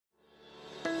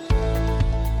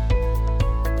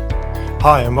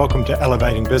Hi, and welcome to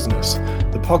Elevating Business,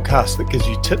 the podcast that gives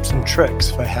you tips and tricks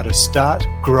for how to start,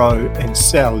 grow, and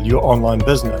sell your online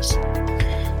business.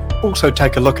 Also,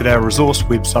 take a look at our resource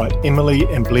website,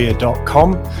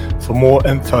 emilyandblair.com, for more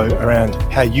info around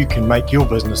how you can make your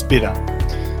business better.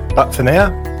 But for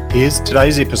now, here's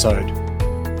today's episode.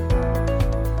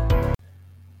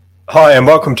 Hi, and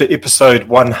welcome to episode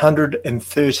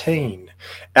 113.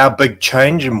 Our big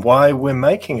change and why we're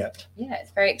making it. Yeah,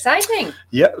 it's very exciting.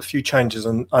 Yeah, a few changes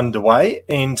underway.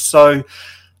 And so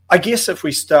I guess if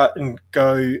we start and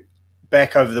go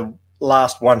back over the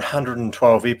last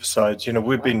 112 episodes,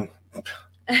 we've been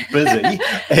busy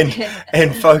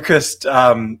and focused,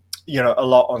 a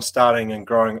lot on starting and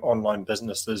growing online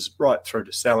businesses right through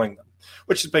to selling them,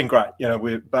 which has been great.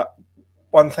 But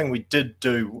one thing we did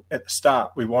do at the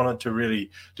start, we wanted to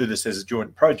really do this as a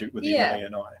joint project with Emily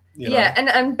and I.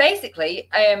 And basically,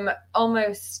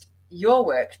 almost your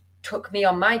work took me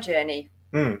on my journey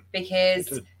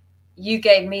because you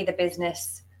gave me the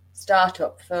business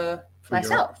startup for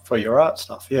myself. For your art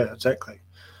stuff, yeah, exactly.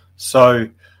 So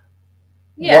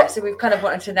so we've kind of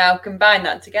wanted to now combine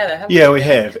that together, haven't we? Yeah, we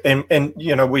have. And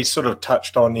we sort of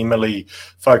touched on Emily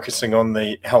focusing on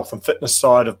the health and fitness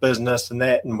side of business and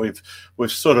that, and we've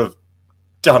sort of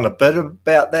done a bit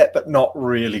about that, but not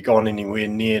really gone anywhere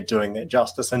near doing that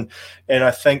justice. And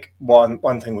I think one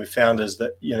thing we found is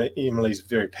that, Emily's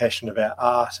very passionate about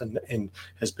art and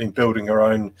has been building her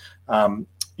own, art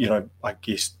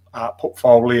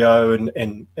portfolio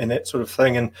and that sort of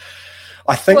thing. And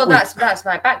I think that's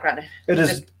my background. It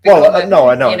is. Well, I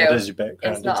know it is your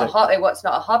background. It's not a hobby. What's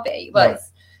not a hobby? Well,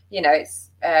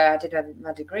 I did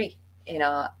my degree in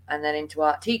art and then into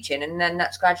art teaching, and then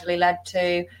that's gradually led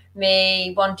to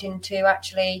me wanting to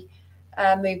actually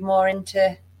move more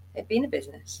into it being a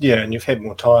business. Yeah, and you've had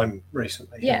more time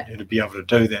recently to be able to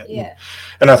do that. Yeah.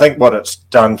 And I think what it's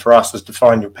done for us is to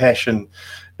find your passion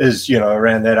is,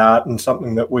 around that art, and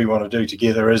something that we want to do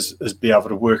together is be able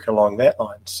to work along that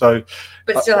line. So,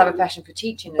 but still have a passion for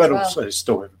teaching as well. But also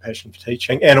still have a passion for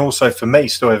teaching, and also for me,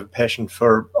 still have a passion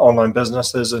for online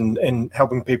businesses and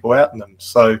helping people out in them.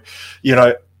 So,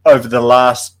 over the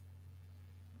last,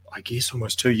 I guess,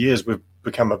 almost 2 years, we've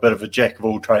become a bit of a jack of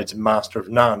all trades and master of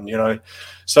none,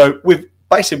 So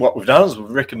what we've done is we've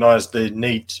recognised the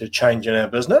need to change in our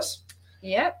business.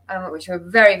 Yeah, which we're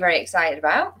very, very excited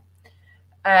about.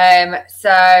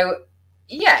 So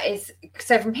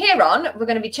from here on, we're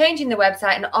going to be changing the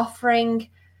website and offering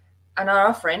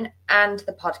and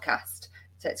the podcast.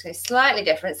 So it's going to be slightly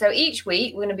different. So each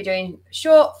week we're going to be doing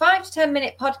short 5 to 10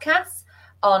 minute podcasts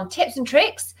on tips and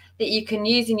tricks that you can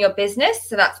use in your business.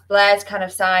 So that's Blair's kind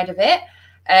of side of it.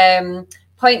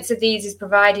 Points of these is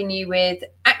providing you with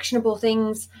actionable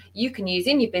things you can use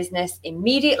in your business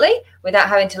immediately without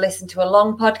having to listen to a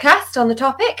long podcast on the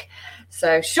topic.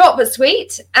 So short but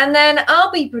sweet. And then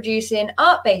I'll be producing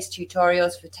art-based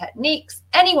tutorials for techniques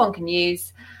anyone can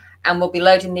use, and we'll be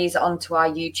loading these onto our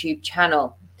YouTube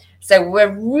channel. So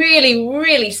we're really,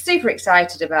 really super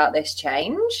excited about this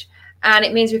change. And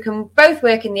it means we can both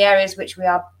work in the areas which we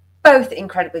are both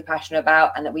incredibly passionate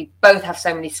about, and that we both have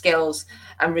so many skills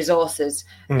and resources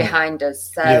behind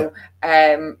us. So,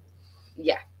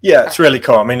 Yeah, it's really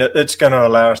cool. I mean, it's going to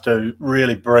allow us to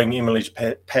really bring Emily's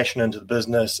passion into the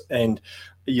business, and,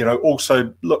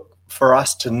 also look for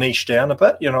us to niche down a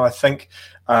bit. I think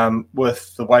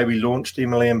with the way we launched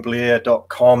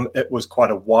emilyandblair.com, it was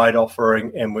quite a wide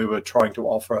offering, and we were trying to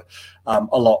offer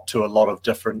a lot to a lot of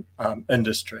different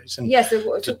industries. And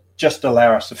to just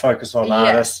allow us to focus on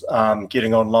artists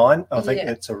getting online, I think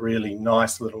it's a really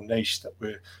nice little niche that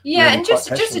we're and just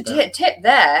a tip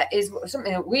there is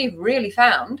something that we've really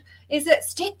found is that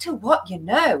stick to what you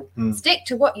know, stick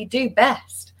to what you do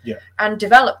best, and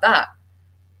develop that.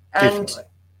 Definitely.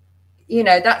 And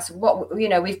that's what,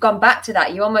 we've gone back to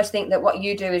that. You almost think that what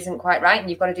you do isn't quite right and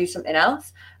you've got to do something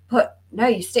else. But no,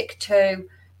 you stick to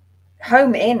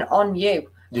hone in on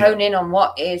you, hone in on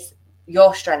what is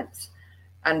your strengths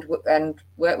and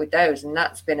work with those. And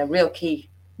that's been a real key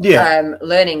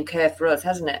learning curve for us,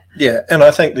 hasn't it? Yeah. And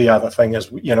I think the other thing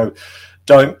is,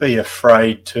 don't be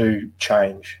afraid to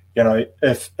change.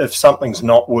 If something's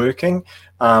not working,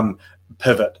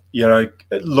 pivot,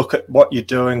 look at what you're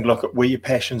doing, look at where your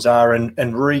passions are, and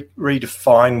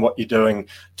redefine what you're doing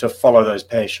to follow those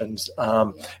passions.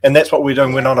 And that's what we're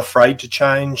doing. We're not afraid to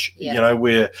change. I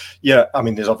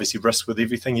mean, there's obviously risks with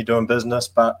everything you do in business,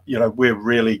 but, we're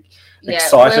really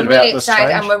excited about this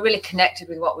change. And we're really connected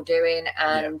with what we're doing.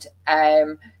 And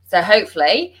so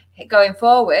hopefully going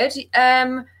forward,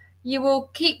 you will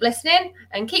keep listening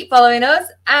and keep following us.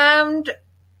 And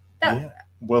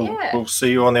we'll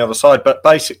see you on the other side. But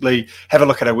basically, have a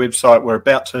look at our website. We're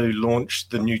about to launch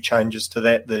the new changes to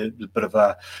that. The bit of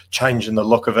a change in the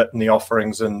look of it and the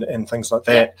offerings and things like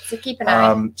that. So keep an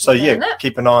eye.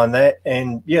 Keep an eye on that.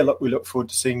 And we look forward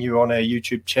to seeing you on our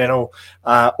YouTube channel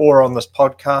or on this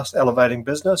podcast, Elevating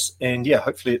Business. And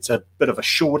hopefully it's a bit of a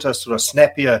shorter, sort of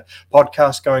snappier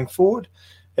podcast going forward.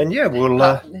 And we'll.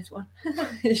 This one.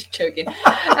 Just joking.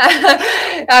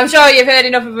 I'm sure you've heard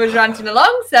enough of us ranting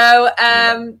along. So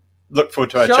look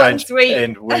forward to our change,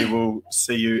 and we will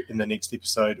see you in the next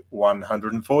episode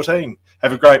 114.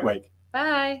 Have a great week.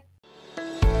 Bye.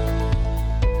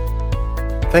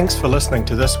 Thanks for listening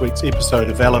to this week's episode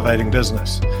of Elevating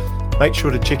Business. Make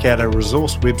sure to check out our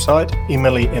resource website,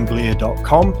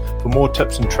 emilyandblair.com, for more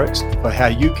tips and tricks for how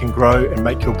you can grow and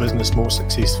make your business more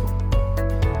successful.